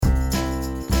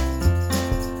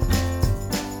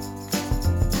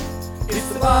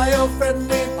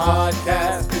Biofriendly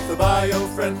Podcast. It's the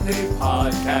Biofriendly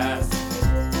Podcast.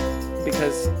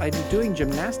 Because I'm doing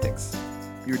gymnastics.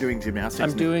 You're doing gymnastics?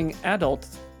 I'm doing adult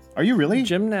Are you really?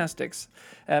 gymnastics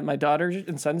at my daughter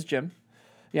and son's gym.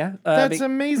 Yeah. That's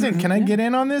amazing. Can I get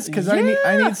in on this? Because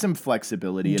I need some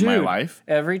flexibility in my life.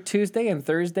 Every Tuesday and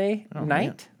Thursday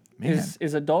night Man.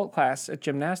 is adult class at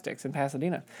gymnastics in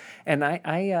Pasadena. And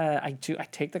I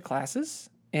take the classes.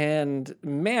 And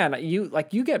man,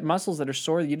 you get muscles that are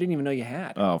sore that you didn't even know you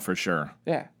had. Oh, for sure.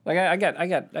 Yeah, like I got. I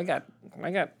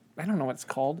don't know what it's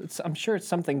called. I'm sure it's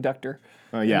something ductor.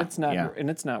 Oh yeah, and it's not. yeah. And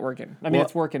it's not working. I mean,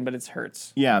 it's working, but it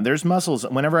hurts. Yeah, there's muscles.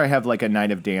 Whenever I have like a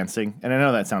night of dancing, and I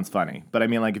know that sounds funny, but I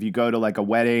mean, like if you go to like a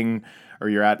wedding or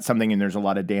you're at something and there's a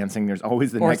lot of dancing, there's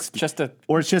always the next.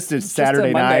 It's just a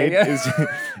Saturday Monday, night. yeah.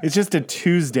 It's just a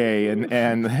Tuesday,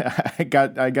 and I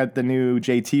got the new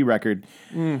JT record.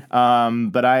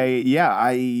 But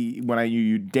when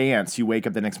you dance, you wake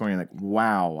up the next morning like,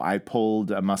 wow, I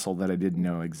pulled a muscle that I didn't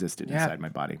know existed inside my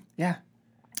body. Yeah.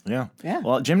 Yeah. Yeah.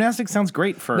 Well, gymnastics sounds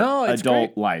great for it's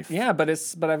adult great. life. Yeah, but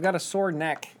I've got a sore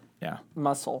neck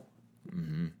muscle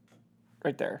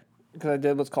right there because I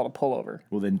did what's called a pullover.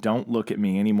 Well, then don't look at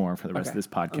me anymore for the rest of this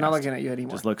podcast. I'm not looking at you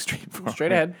anymore. Just look straight forward.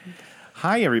 Straight ahead.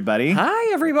 Hi, everybody.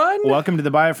 Hi, everyone. Welcome to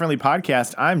the Biofriendly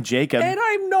Podcast. I'm Jacob. And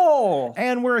I'm Noel.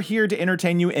 And we're here to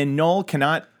entertain you, and Noel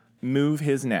cannot move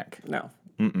his neck. No.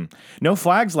 No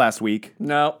flags last week.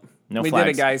 No. No we flags.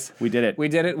 did it, guys. We did it. We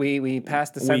did it. We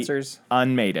passed the censors. We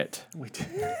unmade it.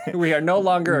 We are no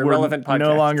longer a relevant podcast.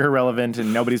 No longer relevant,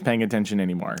 and nobody's paying attention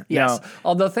anymore. Yes. Now,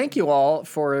 although, thank you all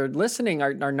for listening.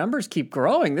 Our numbers keep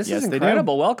growing. This is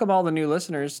incredible. Welcome all the new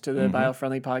listeners to the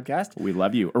Biofriendly Podcast. we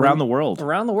love you. Around the world.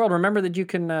 Around the world. Remember that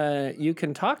you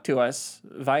can talk to us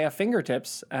via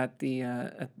fingertips at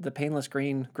the Painless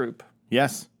Green group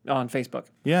Yes. on Facebook.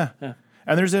 Yeah.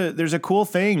 And there's a cool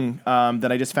thing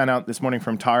that I just found out this morning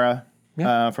from Tara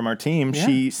from our team. Yeah.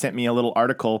 She sent me a little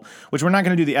article, which we're not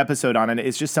going to do the episode on it.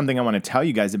 It's just something I want to tell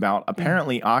you guys about.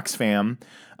 Apparently, Oxfam,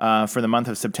 for the month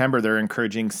of September, they're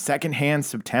encouraging Secondhand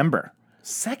September.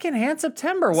 Secondhand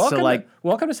September.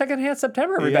 Welcome to Secondhand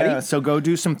September, everybody. Yeah, so go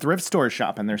do some thrift store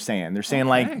shopping. They're saying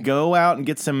like go out and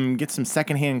get some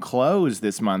secondhand clothes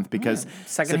this month because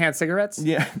Secondhand cigarettes.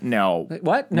 Yeah, no.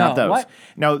 What? No. Not those. What?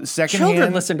 No, secondhand.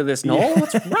 Children listen to this, Noel.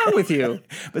 What's wrong with you?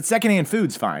 But secondhand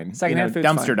food's fine. Secondhand food's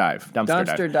dumpster fine. dive.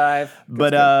 Dumpster dive.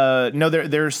 But no,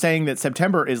 they're saying that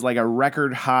September is like a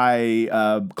record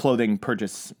high clothing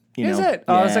purchase. Is it?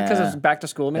 Oh, is it because it's back to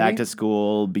school? Maybe back to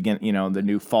school begin. The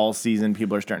new fall season.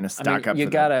 People are starting to stock up. You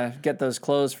gotta get those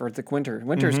clothes for the winter.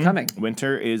 Winter's coming.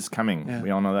 Winter is coming. Yeah. We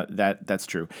all know that's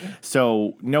true.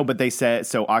 So no, but they said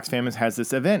so. Oxfam has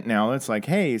this event now. It's like,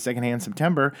 hey, Secondhand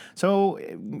September. So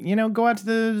go out to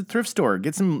the thrift store,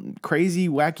 get some crazy,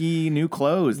 wacky new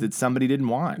clothes that somebody didn't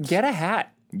want. Get a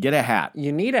hat. Get a hat.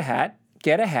 You need a hat.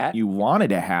 Get a hat. You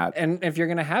wanted a hat. And if you're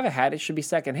going to have a hat, it should be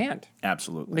secondhand.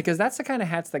 Absolutely. Because that's the kind of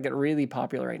hats that get really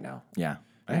popular right now. Yeah,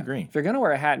 I agree. If you're going to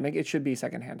wear a hat, it should be a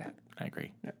secondhand hat. I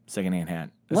agree. Yeah. Secondhand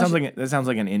hat. That sounds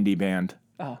like an indie band.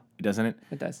 Oh. Doesn't it?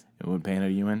 It does. What band are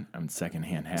you in? I'm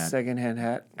Secondhand Hat. Secondhand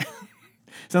hat.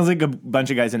 Sounds like a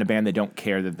bunch of guys in a band that don't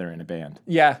care that they're in a band.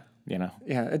 Yeah. Yeah,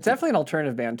 it's definitely an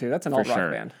alternative band, too. That's an alt rock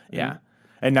band. Yeah. Mm-hmm.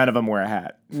 And none of them wear a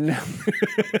hat. No.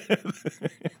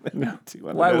 No.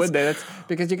 Why would they? That's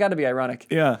because you got to be ironic.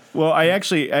 Yeah. Well, I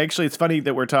actually, it's funny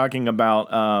that we're talking about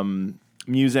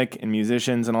music and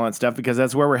musicians and all that stuff because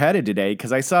that's where we're headed today.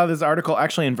 Because I saw this article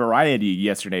actually in Variety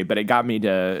yesterday, but it got me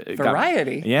to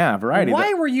Variety. Variety.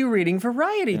 Why were you reading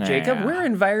Variety, Jacob? We're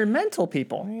environmental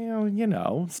people.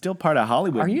 Still part of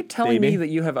Hollywood. Are you telling me that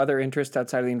you have other interests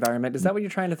outside of the environment? Is that what you're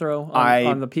trying to throw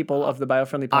on the people of the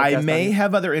Biofriendly Podcast? I may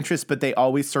have other interests, but they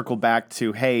always circle back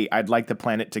to, hey, I'd like the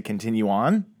planet to continue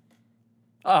on.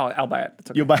 Oh, I'll buy it. It's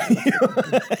okay. You'll buy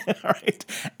it. All right.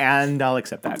 And I'll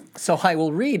accept that. So I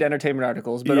will read entertainment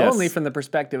articles, but only from the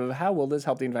perspective of how will this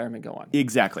help the environment go on.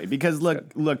 Exactly. Because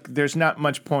look, there's not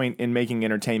much point in making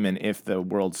entertainment if the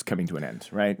world's coming to an end,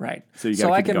 right? Right.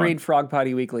 So I can read Frog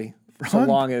Potty Weekly so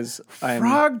long as I'm...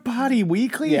 Frog Potty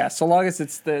Weekly? Yeah, so long as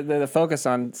it's the focus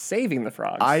on saving the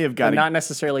frogs. I have got and not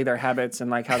necessarily their habits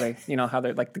and like how they, how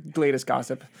they're like the latest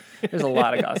gossip. There's a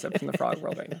lot of gossip in the frog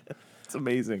world right now. It's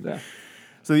amazing. Yeah.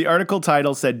 So the article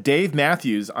title said, Dave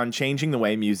Matthews on changing the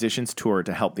way musicians tour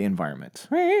to help the environment.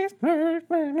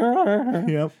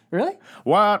 Yep. Really?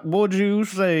 What would you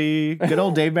say? Good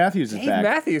old Dave Matthews is Dave back.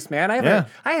 Matthews, man.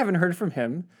 I haven't heard from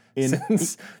him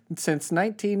since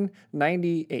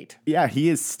 1998. Yeah, he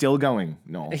is still going,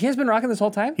 Noel. He has been rocking this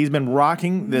whole time? He's been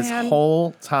rocking this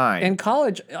whole time. In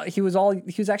college, he was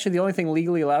actually the only thing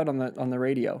legally allowed on the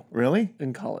radio. Really?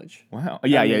 In college. Wow.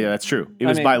 Yeah, that's true. It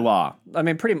was by law. I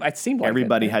mean, it seemed like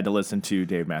everybody had to listen to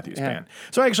Dave Matthews Band.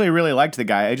 So I actually really liked the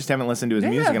guy. I just haven't listened to his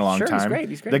music in a long time.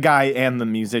 He's great. The guy and the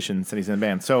musicians that he's in the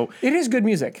band. So it is good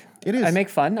music. It is. I make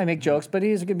fun. I make jokes, but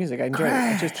it is good music. I enjoy it.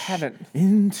 I just haven't.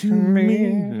 Into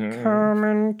me.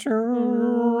 Coming to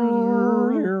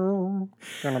you.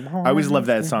 I always loved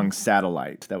that song,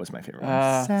 Satellite. That was my favorite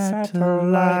one.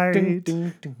 Satellite. Ding,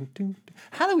 ding, ding, ding.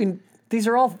 How do we... These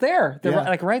are all there. They're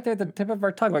like right there at the tip of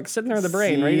our tongue, like sitting there in the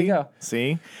brain, ready to go.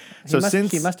 See? So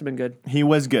he must have been good. He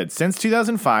was good. Since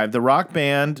 2005, the rock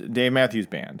band Dave Matthews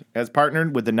Band has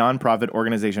partnered with the nonprofit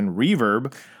organization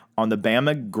Reverb on the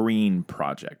Bama Green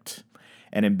Project,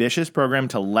 an ambitious program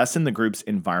to lessen the group's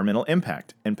environmental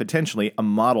impact and potentially a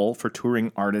model for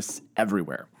touring artists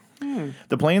everywhere.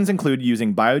 The plans include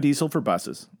using biodiesel for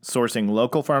buses, sourcing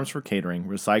local farms for catering,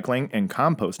 recycling and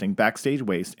composting backstage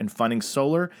waste, and funding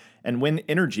solar and wind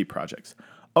energy projects.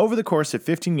 Over the course of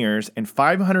 15 years and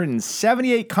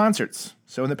 578 concerts.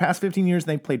 So in the past 15 years,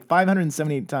 they played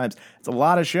 578 times. It's a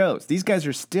lot of shows. These guys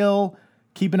are still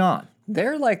keeping on.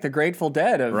 They're like the Grateful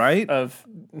Dead of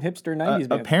hipster 90s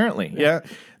bands. Apparently, yeah.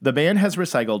 The band has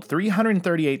recycled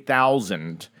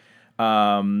 338,000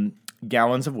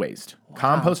 gallons of waste,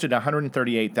 composted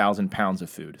 138,000 pounds of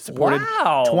food, supported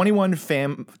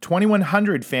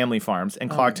 2,100 family farms, and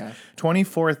clocked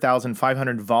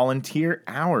 24,500 volunteer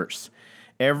hours.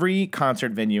 Every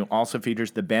concert venue also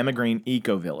features the Bama Green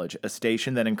Eco Village, a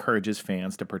station that encourages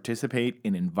fans to participate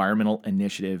in environmental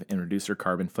initiative and reduce their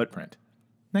carbon footprint.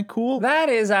 Isn't that cool? That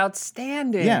is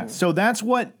outstanding. Yeah, so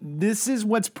this is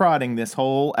what's prodding this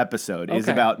whole episode, is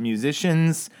about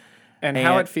musicians. And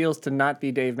how it feels to not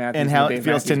be Dave Matthews. And how it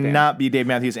feels to not be Dave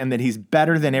Matthews, and that he's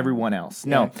better than everyone else.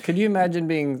 No. Could you imagine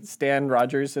being Stan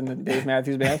Rogers in the Dave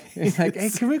Matthews Band? He's like, hey,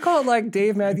 can we call it like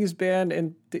Dave Matthews Band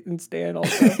and Stan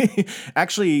also?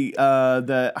 Actually,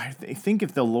 I think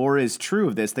if the lore is true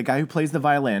of this, the guy who plays the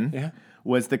violin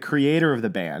was the creator of the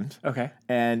band. Okay.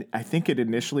 And I think it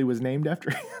initially was named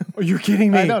after him. Are you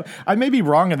kidding me? I may be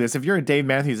wrong on this. If you're a Dave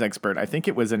Matthews expert, I think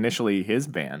it was initially his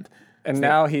band. And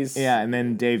now he's... Yeah, and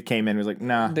then Dave came in and was like,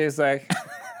 nah. Dave's like,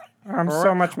 I'm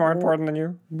so much more important than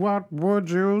you. What would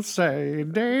you say,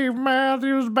 Dave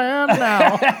Matthews Band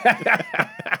now?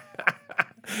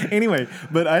 Anyway,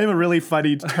 but I have a really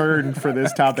funny turn for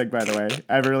this topic, by the way.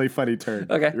 I have a really funny turn.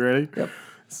 Okay. You ready? Yep.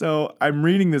 So I'm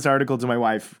reading this article to my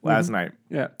wife last night.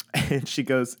 Yeah. And she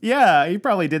goes, yeah, he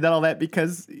probably did all that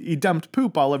because he dumped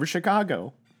poop all over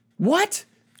Chicago. What?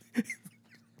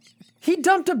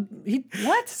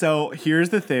 What? So here's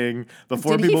the thing.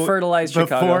 Did he fertilize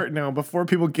Chicago? Before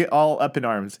people get all up in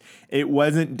arms, it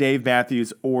wasn't Dave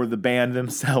Matthews or the band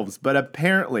themselves, but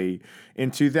apparently in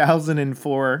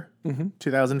 2004,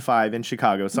 2005 in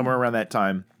Chicago, somewhere around that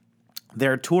time,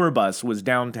 their tour bus was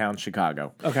downtown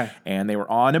Chicago. Okay. And they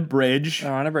were on a bridge.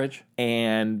 They're on a bridge.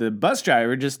 And the bus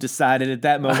driver just decided at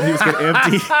that moment he was going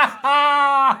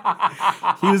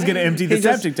to empty the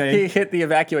septic tank. He hit the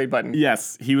evacuate button.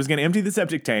 Yes, he was going to empty the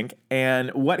septic tank.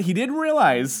 And what he didn't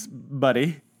realize,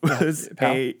 buddy, was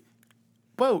a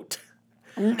boat.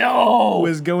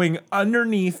 Was going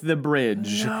underneath the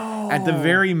bridge at the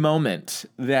very moment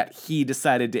that he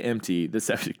decided to empty the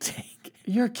septic tank.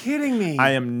 You're kidding me.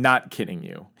 I am not kidding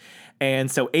you.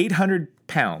 And so 800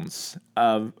 pounds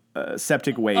of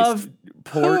septic waste of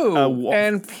poo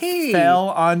and pee fell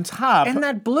on top. And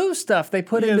that blue stuff they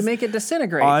put in to make it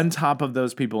disintegrate. On top of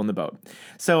those people in the boat.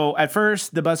 So at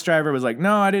first, the bus driver was like,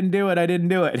 no, I didn't do it.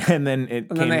 And then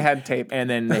then they had tape. And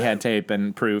then they had tape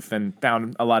and proof and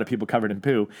found a lot of people covered in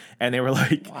poo. And they were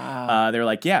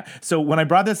like, yeah. So when I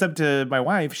brought this up to my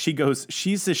wife, she goes,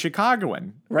 she's a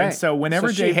Chicagoan. Right. And so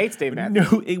whenever she hates Dave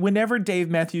Matthews. No, whenever Dave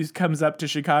Matthews comes up to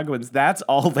Chicagoans, that's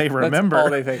all they remember. That's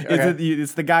all they think. Okay.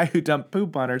 It's the guy who dumped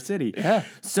poop on our city. Yeah.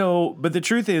 So, but the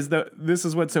truth is that this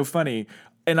is what's so funny.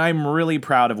 And I'm really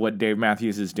proud of what Dave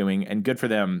Matthews is doing, and good for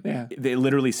them. Yeah. They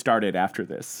literally started after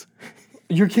this.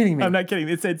 You're kidding me. I'm not kidding.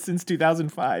 It said since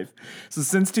 2005. So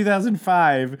since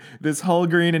 2005, this whole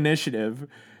green initiative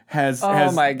has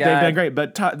my God. They've done great.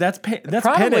 But that's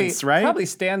penance, right? Probably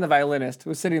Stan, the violinist,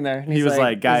 was sitting there. And he was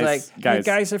like, guys, hey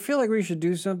guys, I feel like we should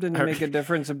do something to make a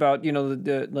difference about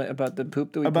about the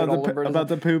poop that we put all over. About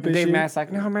the poop issue. Dave Matt's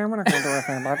like, no man, we're not going to do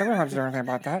anything about that. We're not going to do anything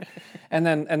about that. And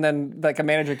then like a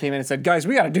manager came in and said, guys,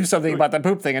 we got to do something about the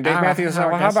poop thing. And Dave Matthews said,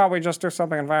 well, how about we just do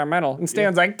something environmental? And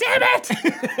Stan's like, damn it.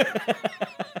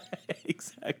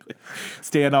 Exactly.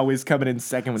 Stan always coming in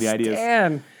second with the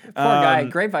ideas. Poor guy.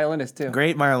 Great violinist, too.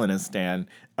 Great violinist, Stan.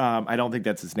 I don't think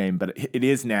that's his name, but it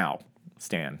is now.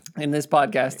 Stan. In this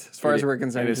podcast, as far as we're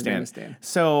concerned, his name is Stan.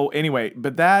 So anyway,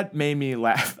 but that made me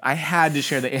laugh. I had to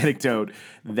share the anecdote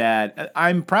that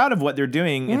I'm proud of what they're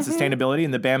doing in sustainability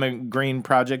and the Bama Green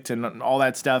Project and all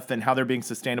that stuff and how they're being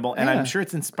sustainable. And I'm sure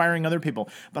it's inspiring other people.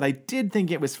 But I did think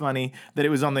it was funny that it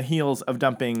was on the heels of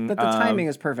dumping. But the timing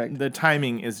is perfect. The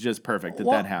timing is just perfect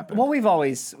that happened. Well, we've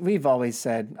always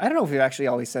said, I don't know if we've actually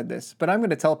always said this, but I'm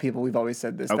going to tell people we've always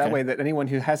said this. Okay. That way that anyone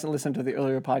who hasn't listened to the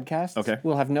earlier podcasts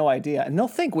will have no idea. And they'll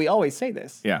think we always say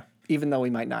this. Yeah. Even though we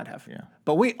might not have. Yeah.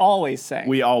 But we always say.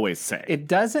 It It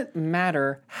doesn't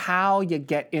matter how you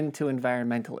get into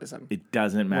environmentalism. It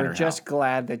doesn't matter We're just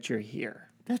glad that you're here.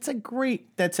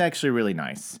 That's actually really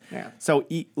nice. Yeah. So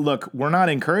look, we're not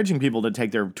encouraging people to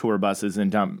take their tour buses and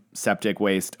dump septic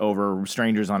waste over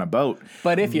strangers on a boat.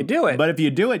 But if you do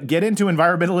it. Get into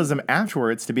environmentalism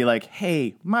afterwards to be like,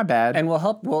 hey, my bad. And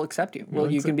we'll accept you.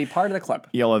 You can be part of the club.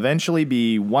 You'll eventually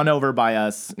be won over by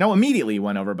us. No, immediately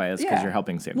won over by us because you're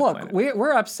helping save the planet. Look,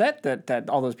 we're upset that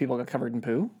all those people got covered in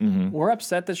poo. Mm-hmm. We're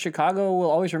upset that Chicago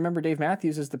will always remember Dave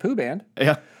Matthews as the poo band.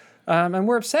 Yeah. And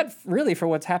we're upset really for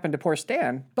what's happened to poor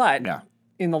Stan. But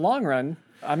in the long run,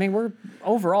 I mean,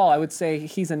 overall, I would say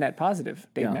he's a net positive,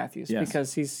 Dave Matthews,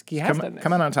 because he has done this.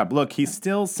 Come on top. Look, he's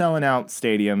still selling out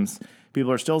stadiums.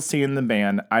 People are still seeing the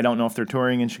band. I don't know if they're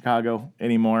touring in Chicago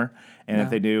anymore. And if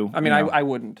they do, I mean, I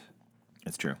wouldn't.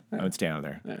 It's true. I would stay out of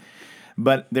there. Yeah.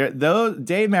 But those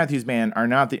Dave Matthews Band are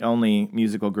not the only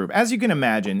musical group. As you can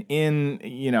imagine, in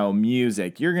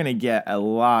music, you're going to get a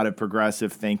lot of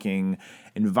progressive thinking,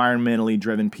 environmentally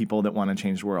driven people that want to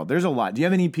change the world. There's a lot. Do you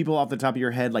have any people off the top of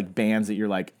your head, like bands that you're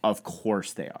like, of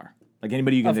course they are? Like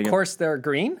anybody you can think of? Of course they're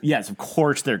green? Yes, of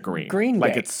course they're green. Green Day.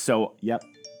 Like it's so, yep.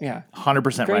 Yeah. 100% right on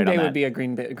that. Green Day would be a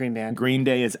green band. Green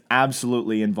Day is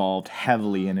absolutely involved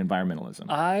heavily in environmentalism.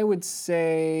 I would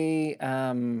say,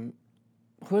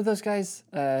 who are those guys?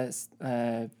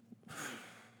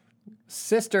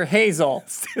 Sister Hazel.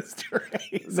 Sister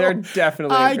Hazel. They're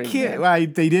definitely. I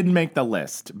can't. They didn't make the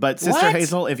list, but Sister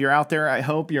Hazel, if you're out there, I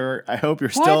hope you're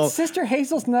still. Sister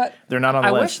Hazel's not. They're not on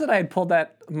the list. I wish that I had pulled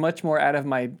that much more out of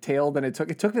my tail than it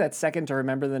took. It took me that second to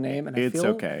remember the name, and it's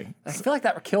okay. I feel like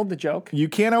that killed the joke. You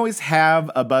can't always have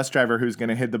a bus driver who's going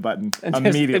to hit the button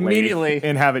immediately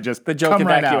and have it just the joke come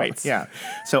evacuates. Right out.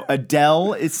 Yeah. So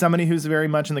Adele is somebody who's very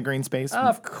much in the green space.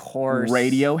 Of course.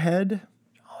 Radiohead.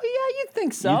 Yeah, you'd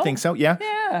think so. You think so? Yeah.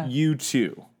 Yeah.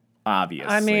 U2, obviously.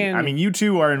 I mean,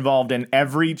 U2 are involved in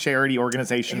every charity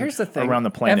organization here's the thing. Around the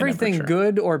planet. Everything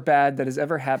good or bad that has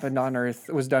ever happened on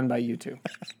Earth was done by U2.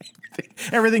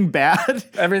 Everything bad?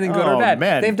 Everything good or bad.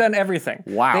 Man. They've done everything.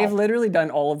 Wow. They've literally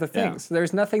done all of the things. Yeah.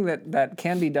 There's nothing that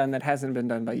can be done that hasn't been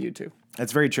done by U2.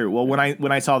 That's very true. Well, when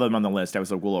I saw them on the list, I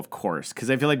was like, well, of course. Because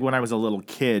I feel like when I was a little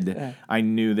kid, I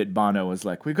knew that Bono was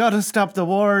like, we got to stop the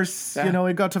wars. Yeah.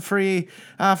 We got to free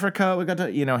Africa. We got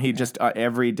to, he just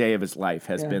every day of his life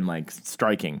has been like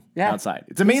striking outside.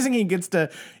 It's amazing he gets to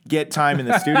get time in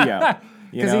the studio.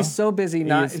 Because he's so busy.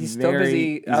 He's so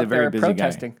busy out there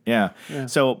protesting. Yeah.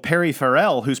 So Perry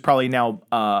Farrell, who's probably now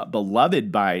beloved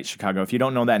by Chicago. If you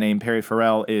don't know that name, Perry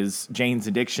Farrell is Jane's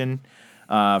Addiction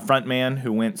frontman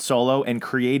who went solo and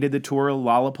created the tour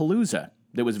Lollapalooza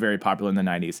that was very popular in the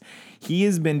 90s. He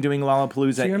has been doing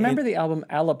Lollapalooza. Do you remember the album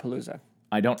Alapalooza?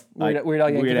 I don't. Weird Al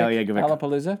Yankovic.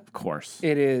 Alapalooza? Of course.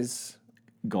 It is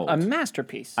gold. A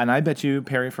masterpiece. And I bet you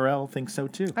Perry Farrell thinks so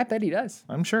too. I bet he does.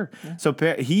 I'm sure. Yeah. So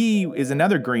he is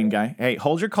another green guy. Hey,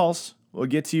 hold your calls. We'll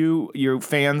get to your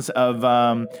fans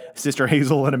of Sister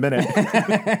Hazel in a minute.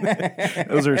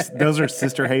 those are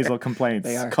Sister Hazel complaints.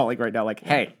 They are. Calling right now like,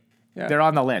 hey, they're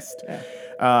on the list.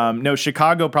 Yeah. No,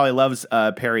 Chicago probably loves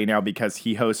Perry now because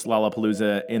he hosts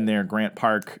Lollapalooza in their Grant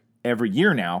Park every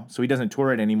year now, so he doesn't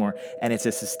tour it anymore, and it's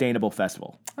a sustainable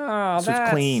festival. Oh, so it's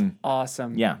clean.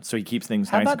 Awesome. Yeah, so he keeps things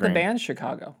nice and green. How about the band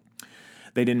Chicago?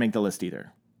 They didn't make the list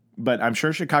either. But I'm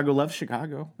sure Chicago loves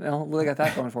Chicago. Well, they got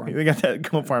that going for them. They got that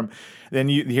going for them. Then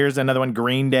here's another one,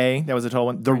 Green Day. That was a total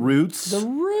one. The Roots. The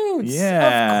Roots.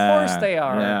 Yeah. Of course they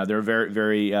are. Yeah, they're very,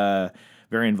 very,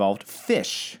 very involved.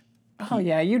 Fish. Oh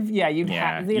yeah, you'd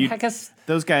have because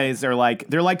those guys are like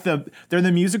they're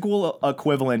the musical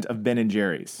equivalent of Ben and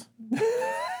Jerry's.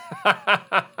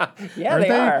 Yeah, they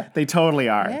are. They totally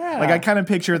are. Yeah. Like I kind of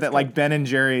picture that like Ben and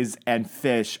Jerry's and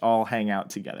Fish all hang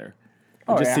out together.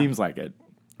 It just seems like it,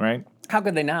 right? How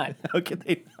could they not? How could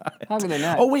they not? How could they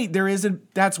not? Oh wait,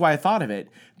 that's why I thought of it.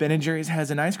 Ben and Jerry's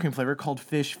has an ice cream flavor called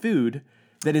Fish Food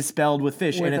that is spelled with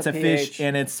fish, With and it's a PH. fish,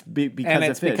 and it's because And of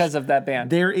it's fish. because of that band.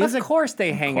 There is of course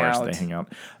they hang out. They hang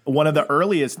out. One of the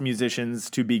earliest musicians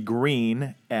to be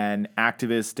green and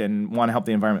activist and want to help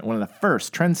the environment. One of the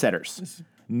first trendsetters,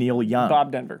 Neil Young.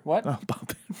 Bob Denver. What? Oh, Bob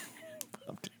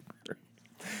Denver.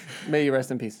 May you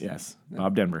rest in peace. Yes,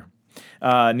 Bob Denver.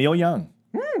 Neil Young.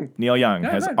 Neil Young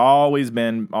has good. always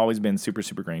been super,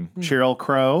 super green. Sheryl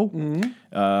Crow.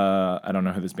 I don't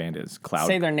know who this band is. Cloud.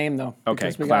 Say their name though. Okay,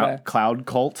 because we gotta- Cloud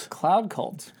Cult. Cloud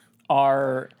Cult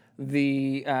are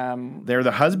the They're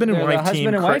the husband and they're wife the husband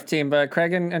team. and wife team, but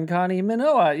Craig and Connie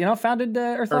Minoa, founded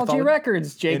Earthology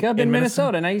Records, Jacob, in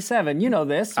Minnesota, 97. You know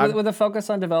this, with a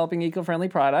focus on developing eco-friendly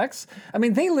products. I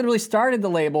mean, they literally started the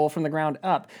label from the ground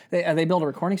up. They built a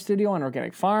recording studio on an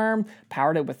organic farm,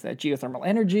 powered it with geothermal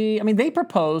energy. I mean, they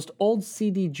proposed old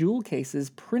CD jewel cases,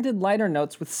 printed liner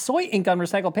notes with soy ink on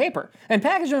recycled paper, and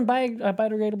packaged them in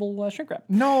biodegradable shrink wrap.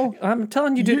 No. I'm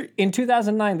telling you, dude, in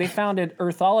 2009, they founded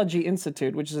Earthology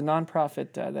Institute, which is a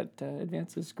nonprofit that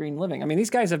advances green living. I mean, these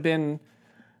guys have been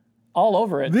all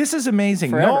over it. This is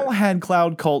amazing. Forever. Noel had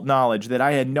Cloud Cult knowledge that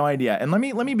I had no idea. And let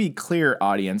me be clear,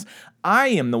 audience. I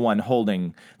am the one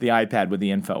holding the iPad with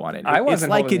the info on it. I wasn't It's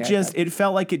like holding it the just. iPad. It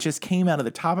felt like it just came out of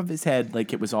the top of his head,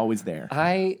 like it was always there.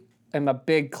 I am a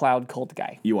big Cloud Cult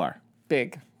guy. You are.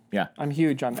 Big. Yeah. I'm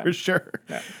huge on that. For sure.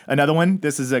 Another one.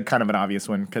 This is a kind of an obvious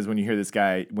one because when you hear this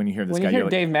guy, When you you're hear like,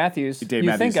 Dave Matthews, Dave you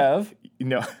Matthews. think of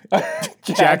no,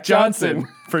 Jack Johnson.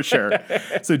 for sure.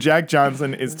 So Jack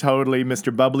Johnson is totally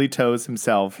Mr. Bubbly Toes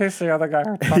himself. He's the other guy.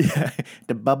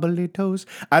 The Bubbly Toes.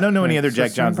 I don't know any other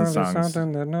Jack Johnson songs.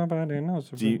 Something that nobody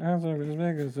knows. As big as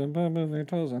the bubbly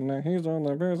toes, and he's on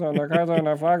the beers on the cars on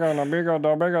the flag on the big old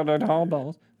the tall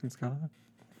balls. It's gone.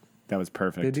 That was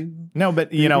perfect. No,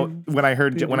 but you know, when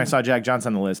I saw Jack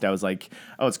Johnson on the list, I was like,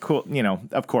 oh, it's cool. You know,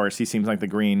 of course, he seems like the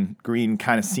green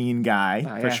kind of scene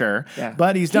guy for sure. Yeah.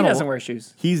 But he doesn't wear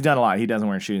shoes. He's done a lot. He doesn't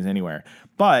wear shoes anywhere.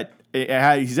 But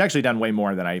he's actually done way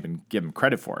more than I even give him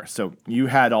credit for. So you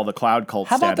had all the Cloud Cult.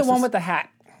 How about the statuses. one with the hat?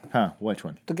 Huh? Which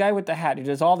one? The guy with the hat. He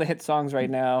does all the hit songs right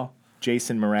now.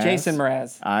 Jason Mraz. Jason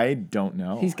Mraz. I don't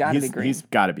know. He's got to be green. He's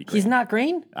got to be green. He's not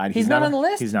green? He's not on the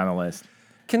list? He's not on the list.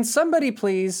 Can somebody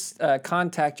please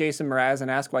contact Jason Mraz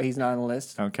and ask why he's not on the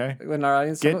list? Okay. In our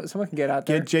audience, someone can get out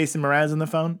there. Get Jason Mraz on the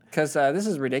phone. Because this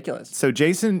is ridiculous. So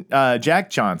Jack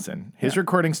Johnson, his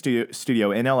recording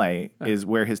studio in LA is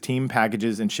where his team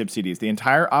packages and ships CDs. The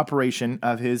entire operation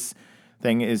of his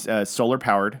thing is solar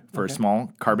powered for a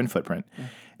small carbon footprint.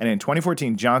 And in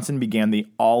 2014, Johnson began the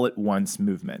All at Once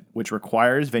movement, which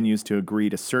requires venues to agree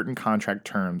to certain contract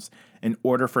terms in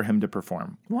order for him to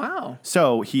perform. Wow.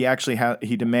 So he actually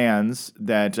he demands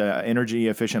that energy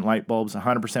efficient light bulbs,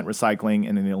 100% recycling,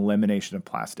 and an elimination of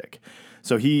plastic.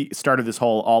 So he started this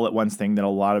whole all at once thing that a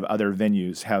lot of other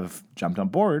venues have jumped on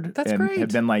board. That's and great. have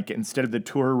been like, instead of the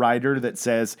tour rider that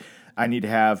says, I need to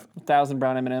have 1,000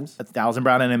 brown M&Ms. 1,000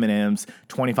 brown M&Ms,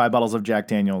 25 bottles of Jack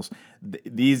Daniels.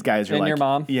 These guys are And like, your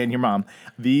mom. Yeah, and your mom.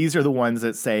 These are the ones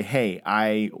that say, hey,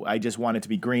 I just want it to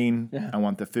be green. Yeah. I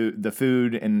want the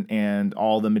food and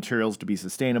all the materials to be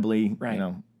sustainably, Right.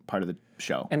 part of the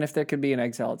show. And if there could be an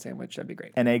egg salad sandwich, that'd be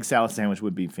great. An egg salad sandwich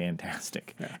would be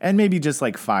fantastic. Yeah. And maybe just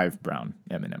like 5 brown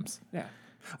M&Ms. Yeah.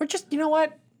 Or just, you know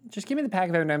what? Just give me the pack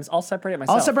of M&Ms. I'll separate it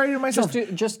myself. I'll separate it myself.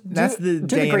 That's the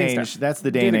day and age. That's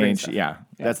the day and age. Yeah.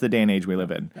 That's the day and age we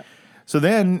live in. Yeah. So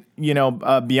then,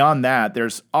 beyond that,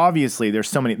 there's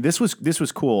so many. This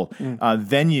was cool.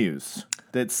 Venues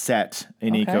that set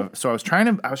in eco. So I was trying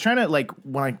to like,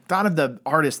 when I thought of the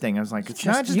artist thing, I was like, it's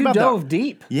not just about dove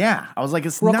deep. Yeah. I was like,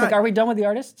 it's Real not. quick, are we done with the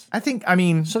artists?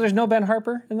 So there's no Ben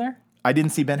Harper in there? I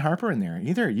didn't see Ben Harper in there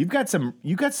either. You've got some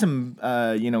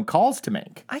calls to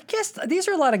make. I guess these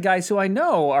are a lot of guys who I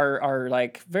know are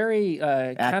like very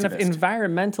kind of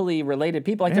environmentally related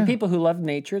people. Like they're people who love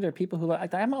nature. They're people who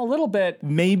I'm a little bit.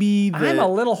 I'm a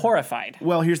little horrified.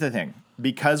 Well, here's the thing.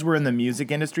 Because we're in the music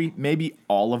industry, maybe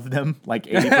all of them, like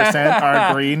 80%,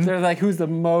 are green. They're like, who's the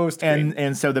most green?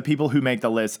 And so the people who make the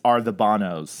list are the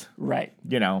Bonos. Right.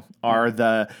 Are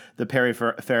the Perry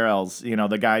Farrells,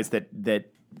 the guys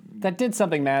that did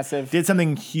something massive. Did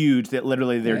something huge that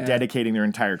literally they're dedicating their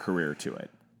entire career to it.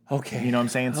 Okay. You know what I'm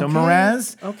saying? So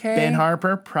Mraz, okay. Ben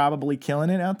Harper, probably killing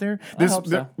it out there. I hope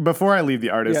so. Before I leave the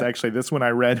artist, actually, this one I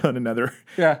read on another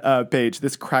page.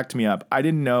 This cracked me up. I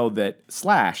didn't know that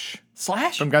Slash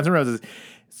from Guns N' Roses.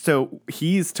 So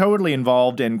he's totally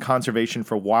involved in conservation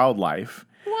for wildlife.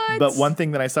 What? But one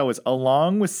thing that I saw was,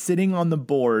 along with sitting on the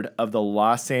board of the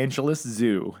Los Angeles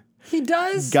Zoo, he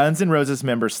does? Guns N' Roses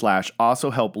member Slash also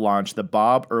helped launch the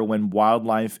Bob Irwin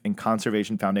Wildlife and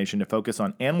Conservation Foundation to focus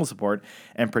on animal support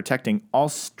and protecting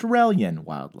Australian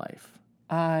wildlife.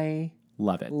 I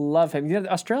Love it. Love him. You know,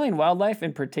 Australian wildlife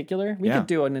in particular, we Yeah. could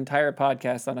do an entire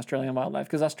podcast on Australian wildlife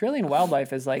because Australian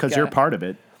wildlife is like... Because you're part of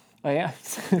it. Oh, yeah.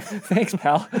 Thanks,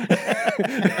 pal.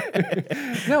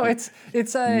 No, it's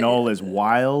Noel is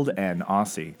wild and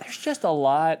Aussie. There's just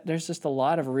a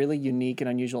lot of really unique and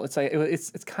unusual. It's like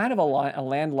it's kind of a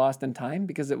land lost in time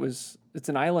because it's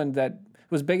an island that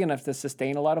was big enough to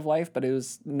sustain a lot of life, but it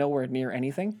was nowhere near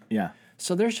anything. Yeah.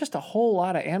 So there's just a whole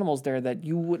lot of animals there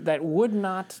that would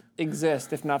not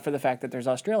exist if not for the fact that there's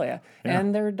Australia,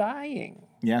 and they're dying.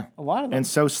 Yeah. A lot of them. And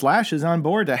so Slash is on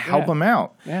board to help them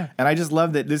out. Yeah. And I just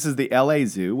love that this is the LA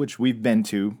Zoo, which we've been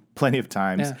to plenty of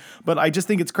times. Yeah. But I just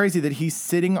think it's crazy that he's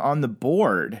sitting on the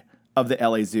board of the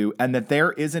LA Zoo and that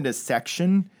there isn't a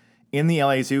section in the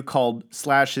LA Zoo called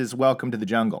Slash's Welcome to the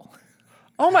Jungle.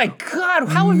 Oh my God!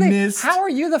 How are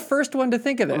you the first one to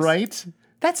think of this? Right?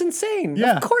 That's insane.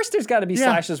 Yeah. Of course there's got to be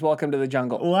Slash's Welcome to the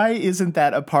Jungle. Why isn't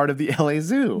that a part of the LA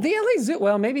Zoo? The LA Zoo,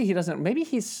 well, maybe he doesn't. Maybe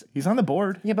he's on the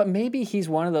board. Yeah, but maybe he's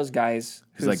one of those guys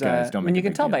who's like, guys, don't make you a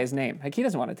can big tell deal. by his name. Like, he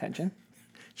doesn't want attention.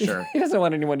 Sure. He doesn't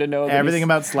want anyone to know that Everything he's...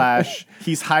 about Slash,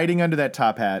 he's hiding under that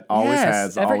top hat. Always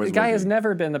has, always The guy will has be.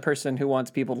 never been the person who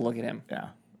wants people to look at him. Yeah.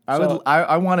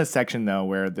 I want a section though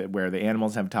where the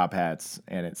animals have top hats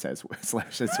and it says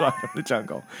Slash is Welcome to the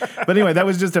Jungle. But anyway, that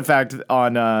was just a fact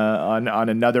on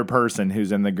another person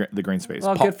who's in the green space.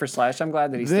 Well, good for Slash. I'm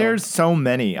glad that he's There's so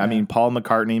many. I mean, Paul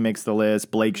McCartney makes the list.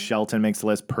 Blake Shelton makes the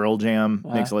list. Pearl Jam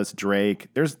makes the list. Drake.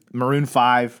 There's Maroon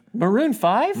 5. Maroon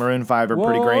 5? Maroon 5 are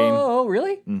pretty great. Oh,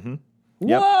 really? Mm-hmm.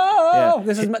 Yep. Whoa!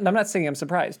 Yeah. I'm not singing. I'm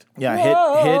surprised. Yeah,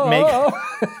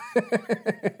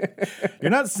 You're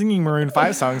not singing Maroon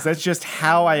 5 songs. That's just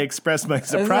how I express my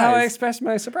surprise. That's how I express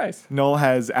my surprise. Noel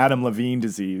has Adam Levine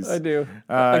disease. I do.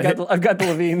 I've got the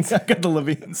Levines. I've got the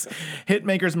Levines.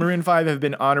 Hitmakers Maroon 5 have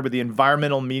been honored with the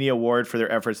Environmental Media Award for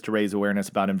their efforts to raise awareness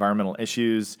about environmental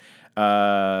issues.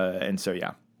 And so,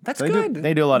 yeah. That's so good.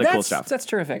 They do a lot of cool stuff. That's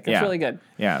terrific. That's really good.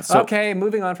 Yeah. So, okay,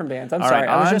 moving on from bands. I'm all sorry.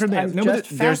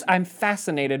 right, I'm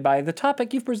fascinated by the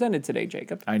topic you've presented today,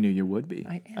 Jacob. I knew you would be.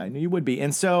 I knew you would be.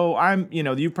 And so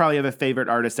you probably have a favorite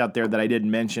artist out there that I didn't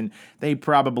mention. They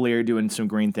probably are doing some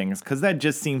green things because that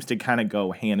just seems to kind of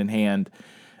go hand in hand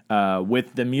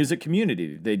with the music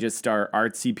community. They just are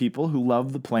artsy people who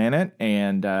love the planet,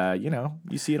 and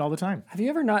you see it all the time. Have you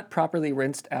ever not properly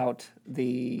rinsed out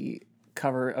the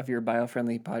cover of your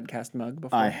Biofriendly podcast mug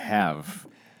before? I have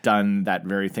done that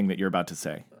very thing that you're about to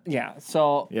say. Yeah.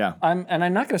 So I'm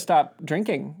not going to stop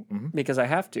drinking because I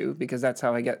have to, because that's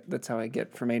how I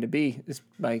get from A to B, is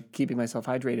by keeping myself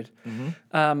hydrated.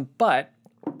 But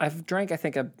I've drank, I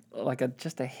think,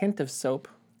 just a hint of soap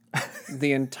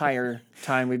the entire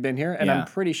time we've been here, and I'm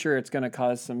pretty sure it's going to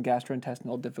cause some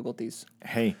gastrointestinal difficulties.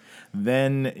 Hey,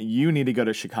 then you need to go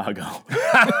to Chicago.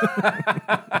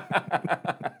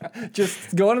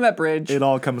 Just go onto that bridge. It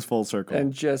all comes full circle.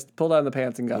 And just pull down the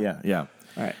pants and go. Yeah.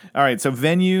 All right. So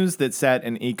venues that set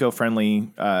an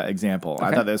eco-friendly example. Okay.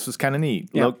 I thought this was kind of neat.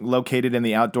 Yeah. Located in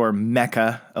the outdoor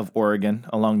mecca of Oregon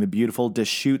along the beautiful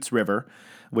Deschutes River,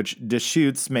 which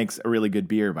Deschutes makes a really good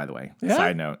beer, by the way. Yeah?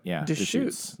 Side note. Yeah.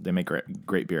 Deschutes. They make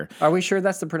great beer. Are we sure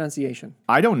that's the pronunciation?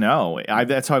 I don't know.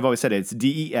 That's how I've always said it. It's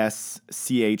Deschutes.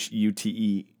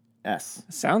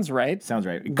 Sounds right.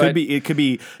 It could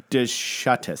be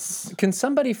Deschutes. Can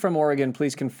somebody from Oregon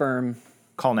please confirm?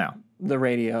 Call now. The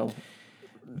radio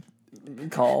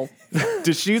call.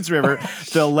 Deschutes River,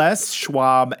 the Les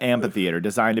Schwab Amphitheater,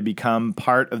 designed to become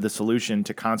part of the solution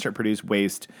to concert-produced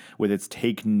waste with its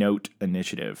Take Note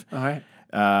initiative. All right.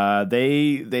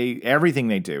 They everything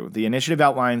they do. The initiative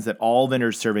outlines that all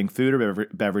vendors serving food or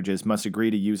beverages must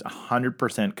agree to use 100%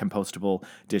 compostable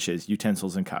dishes,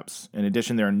 utensils, and cups. In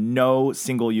addition, there are no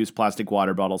single-use plastic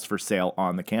water bottles for sale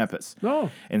on the campus.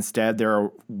 No. Instead, there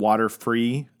are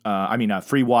free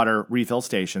water refill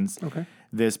stations. Okay.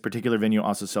 This particular venue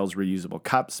also sells reusable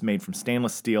cups made from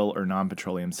stainless steel or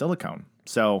non-petroleum silicone.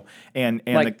 So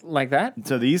like that.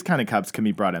 So these kind of cups can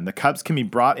be brought in. The cups can be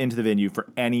brought into the venue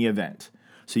for any event.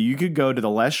 So you could go to the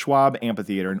Les Schwab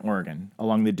Amphitheater in Oregon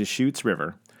along the Deschutes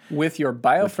River with your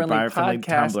biofriendly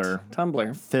podcast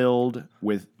tumbler filled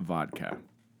with vodka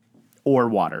or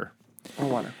water.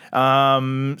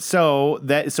 So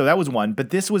that was one, but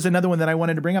this was another one that I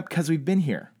wanted to bring up because we've been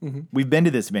here. Mm-hmm. We've been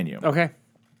to this venue. Okay.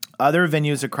 Other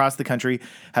venues across the country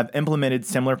have implemented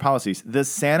similar policies. The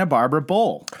Santa Barbara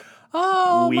Bowl.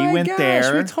 Oh, we went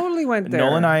there. We totally went there.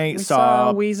 Noel and I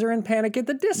saw Weezer and Panic at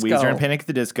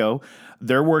the Disco.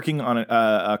 They're working on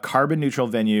a carbon neutral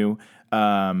venue.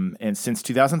 And since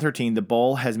 2013, the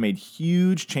Bowl has made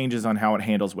huge changes on how it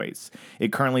handles waste.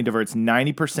 It currently diverts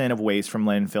 90% of waste from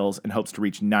landfills and hopes to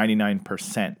reach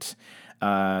 99%.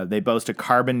 They boast a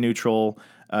carbon-neutral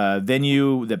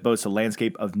venue that boasts a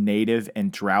landscape of native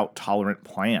and drought-tolerant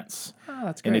plants. Oh,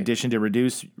 that's In great. addition to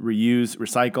reduce, reuse,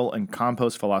 recycle, and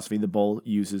compost philosophy, the bowl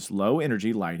uses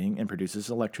low-energy lighting and produces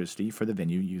electricity for the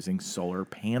venue using solar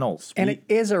panels. And it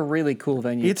is a really cool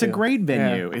venue, It's a great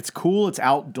venue. Yeah. It's cool. It's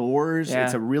outdoors. Yeah.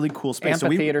 It's a really cool space.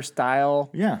 Amphitheater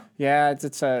style. Yeah. Yeah,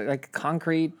 it's like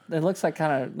concrete. It looks like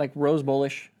kind of like Rose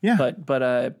Bowl-ish. Yeah.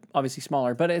 But obviously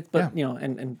smaller. But Yeah. you know,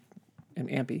 and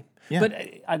ampy. Yeah. But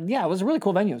it was a really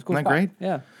cool venue. It was a cool Isn't that spot. great?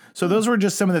 Yeah. So those were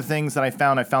just some of the things that I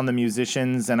found. I found the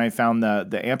musicians and I found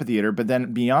the amphitheater. But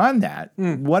then beyond that,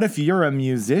 what if you're a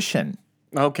musician?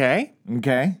 Okay.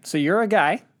 Okay. So you're a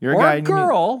guy. You're a or guy a and you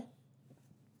girl.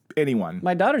 Anyone.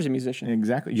 My daughter's a musician.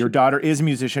 Exactly. Your daughter is a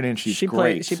musician and she's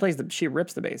great. She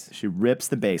rips the bass. She rips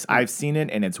the bass. I've seen it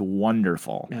and it's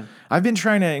wonderful. Yeah. I've been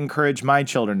trying to encourage my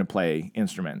children to play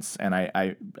instruments and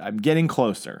I'm getting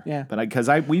closer. Yeah.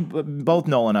 But we both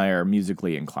Noel and I are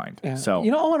musically inclined. Yeah. So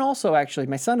Owen also actually,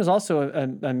 my son is also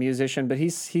a musician, but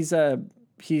he's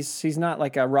not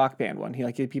like a rock band one.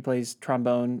 He plays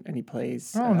trombone and he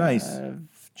plays nice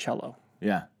cello.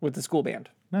 Yeah. With the school band.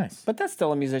 Nice. But that's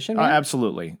still a musician, right?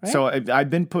 Absolutely. Right? So I've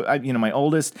been my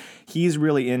oldest, he's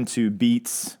really into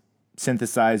beats,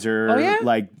 synthesizer,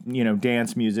 like,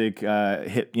 dance music,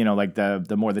 hip, like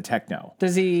the more the techno.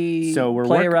 Does he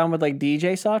play around with like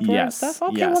DJ software and stuff?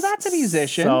 Okay, well that's a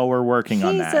musician. So we're working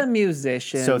on that. He's a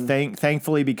musician. So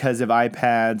thankfully, because of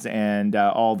iPads and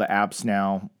all the apps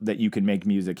now that you can make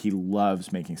music, he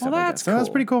loves making stuff like that. So that's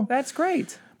pretty cool. That's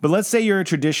great. But let's say you're a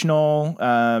traditional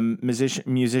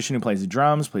musician who plays the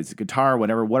drums, plays the guitar,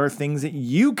 whatever. What are things that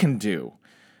you can do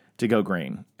to go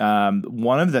green?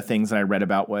 One of the things that I read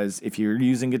about was if you're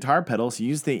using guitar pedals,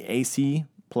 use the AC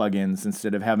plugins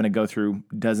instead of having to go through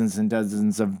dozens and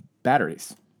dozens of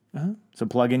batteries. Uh-huh. So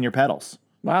plug in your pedals.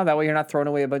 Wow, that way you're not throwing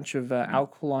away a bunch of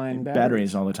alkaline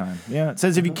batteries all the time. Yeah, it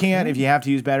says if you have to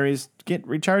use batteries, get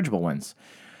rechargeable ones.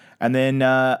 And then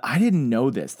I didn't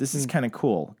know this. This is kind of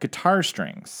cool. Guitar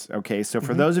strings. Okay, so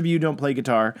for those of you who don't play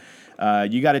guitar,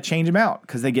 you got to change them out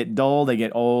because they get dull, they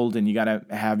get old, and you got to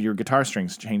have your guitar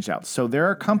strings changed out. So there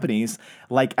are companies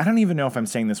like, I don't even know if I'm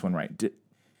saying this one right.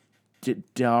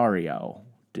 D'Addario.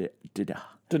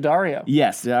 D'Addario.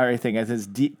 Yes, D'Addario thing. It says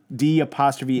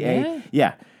D''A.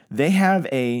 Yeah. They have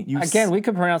Again, we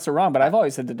could pronounce it wrong, but I've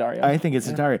always said D'Addario. I think it's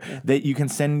D'Addario. Yeah. That you can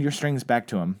send your strings back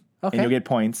to them, and you'll get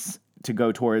points to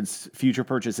go towards future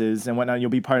purchases and whatnot.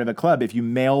 You'll be part of a club if you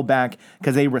mail back,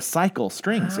 because they recycle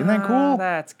strings. Isn't that cool?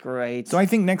 That's great. So I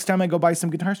think next time I go buy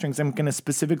some guitar strings, I'm going to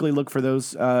specifically look for those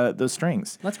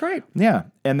strings. That's great. Yeah.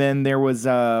 And then there was,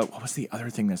 what was the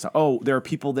other thing there are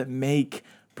people that make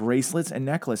bracelets and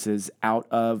necklaces out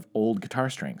of old guitar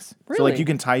strings. Really? So like you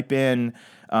can type in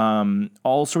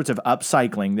all sorts of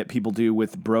upcycling that people do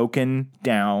with broken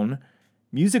down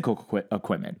musical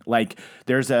equipment. Like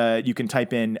you can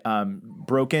type in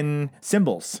broken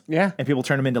cymbals. Yeah. And people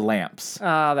turn them into lamps.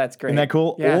 Oh, that's great. Isn't that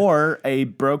cool? Yeah. Or a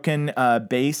broken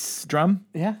bass drum.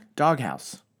 Yeah.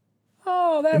 Doghouse.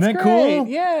 Oh, that's Isn't that great. cool?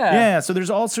 Yeah. Yeah. So there's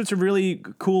all sorts of really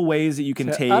cool ways that you can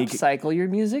upcycle your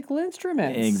musical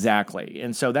instruments. Exactly.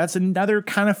 And so that's another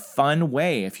kind of fun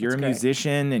way. If you're a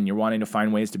musician and you're wanting to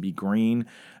find ways to be green,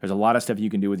 there's a lot of stuff you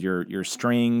can do with your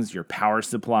strings, your power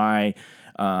supply.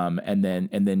 And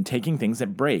then taking things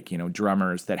that break,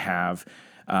 drummers that have,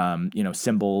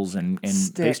 cymbals and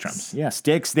bass drums. Yeah,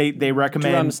 sticks. They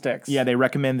recommend drumsticks. Yeah, they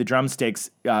recommend the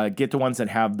drumsticks. Get the ones that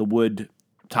have the wood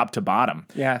top to bottom.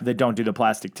 Yeah, that don't do the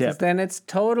plastic tip. Then it's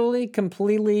totally,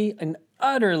 completely, and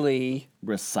utterly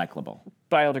recyclable.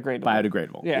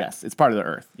 Biodegradable. Yeah. Yes. It's part of the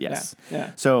earth. Yes.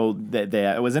 Yeah. So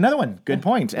it was another one. Good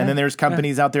point. And then there's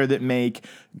companies out there that make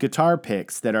guitar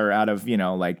picks that are out of,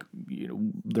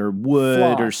 they're wood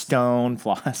floss. Or stone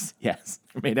floss. Yes.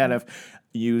 Made out of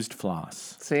used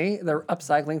floss. See, they're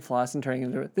upcycling floss and turning it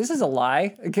into this is a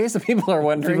lie. In case the people are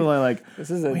wondering. People are like,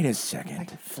 wait a second.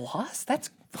 Like, floss? That's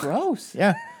gross.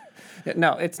 Yeah.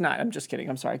 No, it's not. I'm just kidding.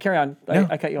 I'm sorry. Carry on. No.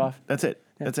 I cut you off. That's it.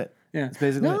 Yeah. That's it. Yeah, it's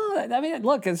basically. No, it. I mean,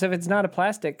 look, if it's not a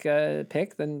plastic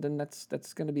pick, then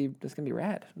that's gonna be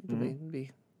rad. It'll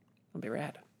be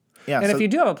rad. Yeah, and if you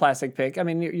do have a plastic pick, I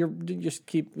mean, you just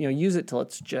keep use it till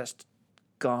it's just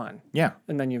gone. Yeah,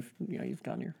 and then you've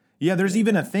done your. Yeah, there's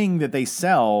even a thing that they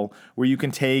sell where you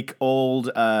can take old.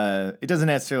 It doesn't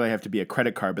necessarily have to be a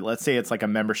credit card, but let's say it's like a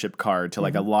membership card to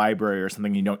like a library or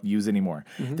something you don't use anymore.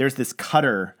 Mm-hmm. There's this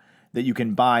cutter that you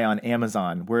can buy on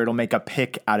Amazon where it'll make a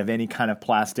pick out of any kind of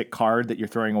plastic card that you're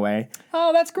throwing away.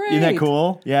 Oh, that's great. Isn't that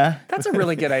cool? Yeah. That's a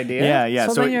really good idea. Yeah.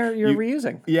 So then you're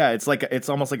reusing. Yeah, it's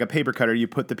almost like a paper cutter. You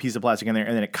put the piece of plastic in there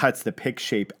and then it cuts the pick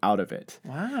shape out of it.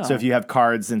 Wow. So if you have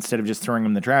cards, instead of just throwing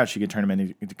them in the trash, you could turn them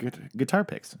into guitar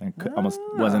picks. I almost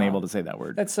wasn't able to say that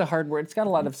word. That's a hard word. It's got a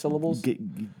lot of syllables.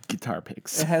 Guitar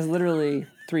picks. It has literally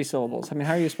 3 syllables. I mean,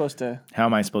 how are you supposed to... How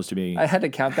am I supposed to be? I had to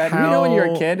count that. You know when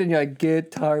you're a kid and you're like,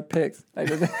 guitar picks. I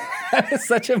was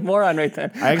such a moron right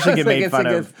there. I actually get made fun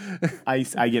of.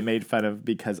 I get made fun of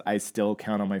because I still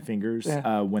count on my fingers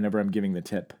whenever I'm giving the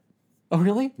tip. Oh,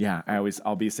 really? Yeah,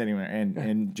 I'll be sitting there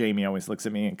and Jamie always looks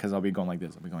at me because I'll be going like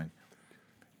this. I'll be going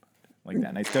like that.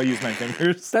 And I still use my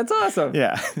fingers. That's awesome.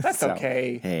 Yeah. That's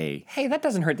okay. Hey, that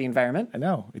doesn't hurt the environment. I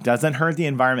know. It doesn't hurt the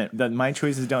environment. My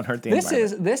choices don't hurt the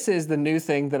environment. This is the new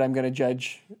thing that I'm going to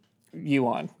judge you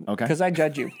on. Okay. Because I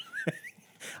judge you.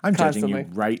 I'm constantly.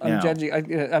 judging you right now.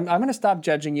 I'm going to stop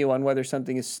judging you on whether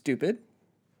something is stupid.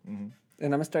 Mm-hmm. And I'm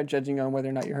going to start judging you on whether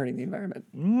or not you're hurting the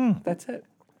environment. That's it.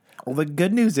 Well, the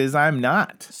good news is I'm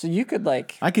not. So you could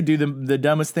I could do the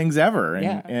dumbest things ever,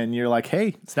 and you're like,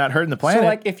 hey, it's not hurting the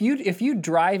planet. So if you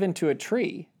drive into a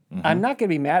tree, I'm not going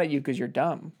to be mad at you because you're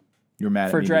dumb. You're mad at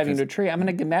me for driving into a tree. I'm going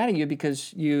to get mad at you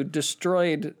because you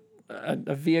destroyed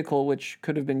a vehicle which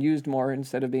could have been used more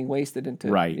instead of being wasted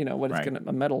into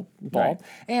a metal ball,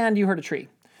 and you hurt a tree.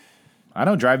 I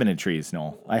don't drive into trees,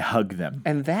 Noel. I hug them,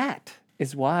 and that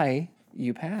is why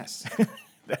you pass.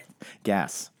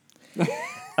 Gas.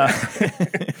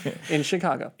 In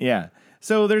Chicago. Yeah.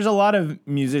 So there's a lot of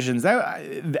musicians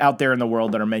out there in the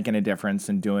world that are making a difference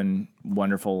and doing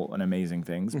wonderful and amazing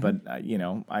things. But,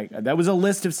 that was a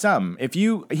list of some.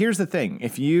 Here's the thing.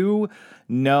 If you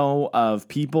know of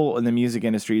people in the music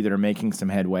industry that are making some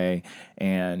headway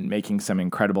and making some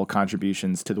incredible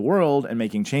contributions to the world and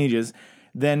making changes,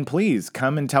 then please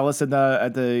come and tell us at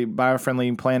the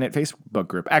Biofriendly Planet Facebook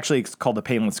group. Actually, it's called the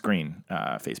Painless Green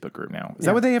Facebook group now. Is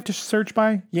that what they have to search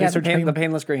by? Yeah, the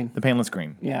Painless Green. The Painless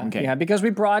Green. Yeah, okay. Yeah, because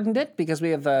we broadened it because we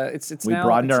have we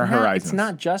broadened our horizons. It's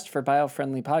not just for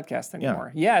Biofriendly podcast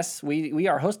anymore. Yeah. Yes, we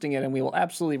are hosting it and we will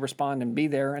absolutely respond and be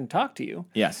there and talk to you.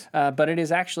 Yes, but it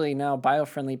is actually now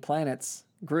Biofriendly Planet's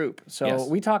group. So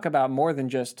we talk about more than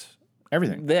just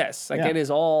everything. It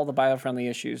is all the biofriendly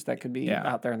issues that could be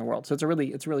out there in the world. So it's a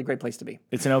really great place to be.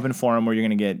 It's an open forum where you're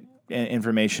going to get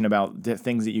information about the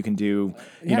things that you can do,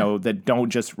 that don't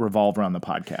just revolve around the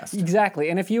podcast. Exactly.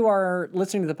 And if you are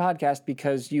listening to the podcast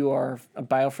because you are a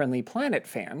Biofriendly Planet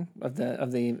fan of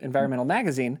the environmental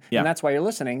magazine, and that's why you're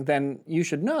listening, then you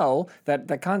should know that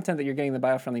the content that you're getting in the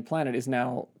Biofriendly Planet is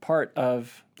now part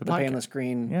of the Painless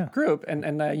Green group,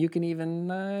 and you can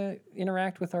even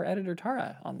interact with our editor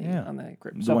Tara on the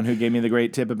group. The one who gave me the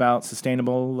great tip about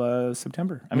sustainable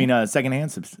September. I mean,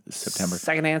 secondhand September.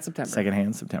 Secondhand September.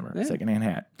 Secondhand September. Yeah. Secondhand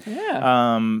hat.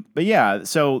 Yeah. But yeah,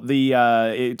 so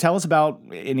tell us about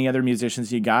any other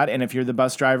musicians you got, and if you're the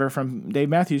bus driver from Dave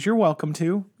Matthews, you're welcome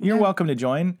to. You're welcome to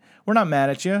join. We're not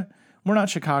mad at you. We're not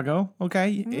Chicago.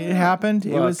 Okay, it happened.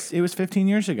 Look, it was 15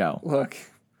 years ago. Look.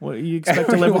 What, you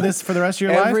expect to live with this for the rest of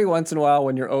your life? Every once in a while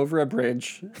when you're over a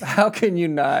bridge, how can you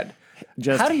not?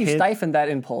 How do you stifle that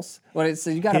impulse? When it's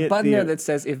you got a button there that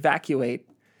says evacuate,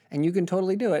 and you can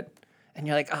totally do it. And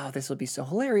you're like, oh, this will be so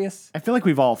hilarious. I feel like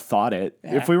we've all thought it.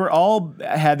 Yeah. If we were all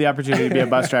had the opportunity to be a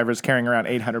bus drivers carrying around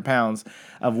 800 pounds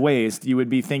of waste, you would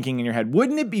be thinking in your head,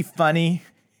 wouldn't it be funny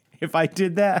if I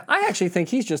did that? I actually think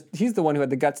he's the one who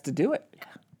had the guts to do it.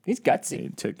 He's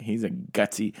gutsy. He's a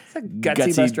gutsy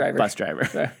bus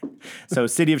driver. So,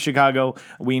 City of Chicago,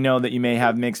 we know that you may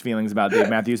have mixed feelings about Dave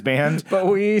Matthews Band. But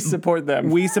we support them.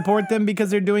 We support them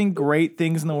because they're doing great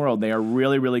things in the world. They are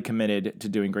really, really committed to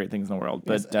doing great things in the world.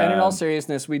 But, and in all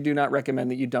seriousness, we do not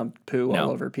recommend that you dump poo all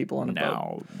over people on a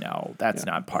boat. No, that's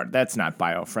not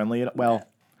biofriendly.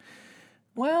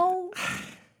 Well...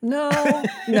 No,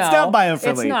 it's not biofriendly.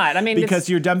 It's not. I mean, because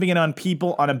you're dumping it on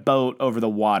people on a boat over the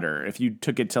water. If you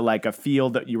took it to like a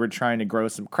field that you were trying to grow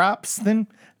some crops, then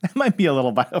that might be a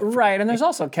little biofriendly. Right, and there's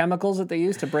also chemicals that they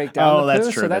use to break down the poo.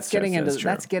 That's true. So that's getting into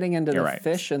the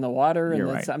fish in the water. You're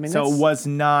right. So it was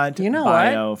not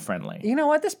biofriendly. You know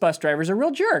what? This bus driver's a real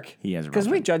jerk. He is because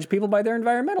we judge people by their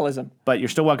environmentalism. But you're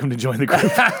still welcome to join the group.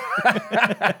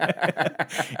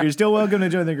 You're still welcome to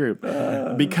join the group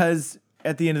because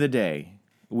at the end of the day,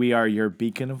 we are your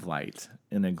beacon of light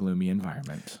in a gloomy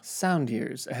environment. Sound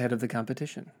years ahead of the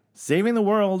competition. Saving the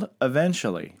world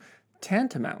eventually.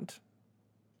 Tantamount.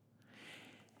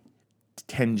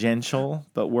 Tangential,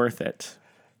 but worth it.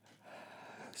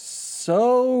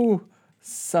 So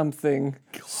something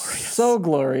so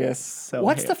glorious.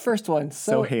 What's the first one?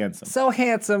 So handsome. So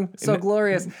handsome. So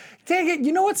glorious. Dang it.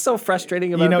 You know what's so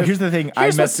frustrating about this? Here's the thing.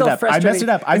 I messed it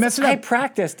up. I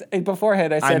practiced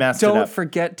beforehand. I said, don't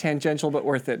forget tangential but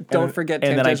worth it. Don't forget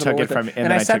tangential but worth it. And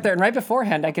then I sat there, and right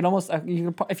beforehand, I could almost,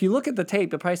 if you look at the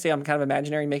tape, you'll probably say I'm kind of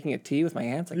imaginary making a T with my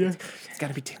hands. Like, it's got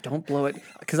to be T. Don't blow it.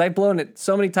 Because I've blown it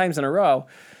so many times in a row.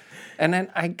 And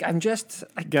then I'm just...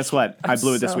 Guess what? I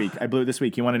blew it this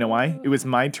week. You want to know why? It was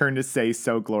my turn to say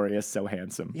so glorious, so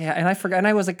handsome. Yeah, and I forgot. And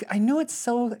I was like, I knew it's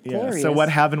so glorious. So what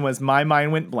happened was my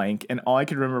mind went blank, and all I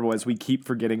could remember was we keep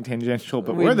forgetting tangential,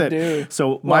 but worth it.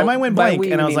 So my mind went blank,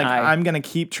 and I was like, I'm going to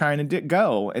keep trying to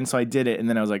go. And so I did it, and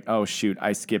then I was like, oh, shoot,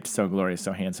 I skipped so glorious,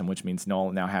 so handsome, which means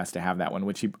Noel now has to have that one,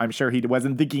 which I'm sure he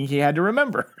wasn't thinking he had to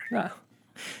remember. No.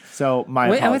 So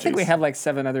apologies. I think we have like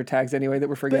 7 other tags anyway that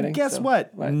we're forgetting. But guess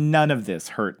what? None of this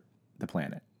hurt the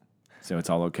planet. So it's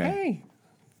all okay. Hey,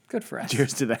 good for us.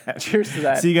 Cheers to that. Cheers to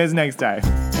that. See you guys next time.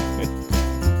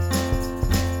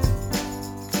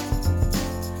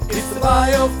 It's the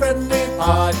Biofriendly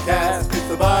Podcast. It's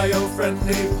the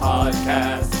Biofriendly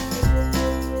Podcast.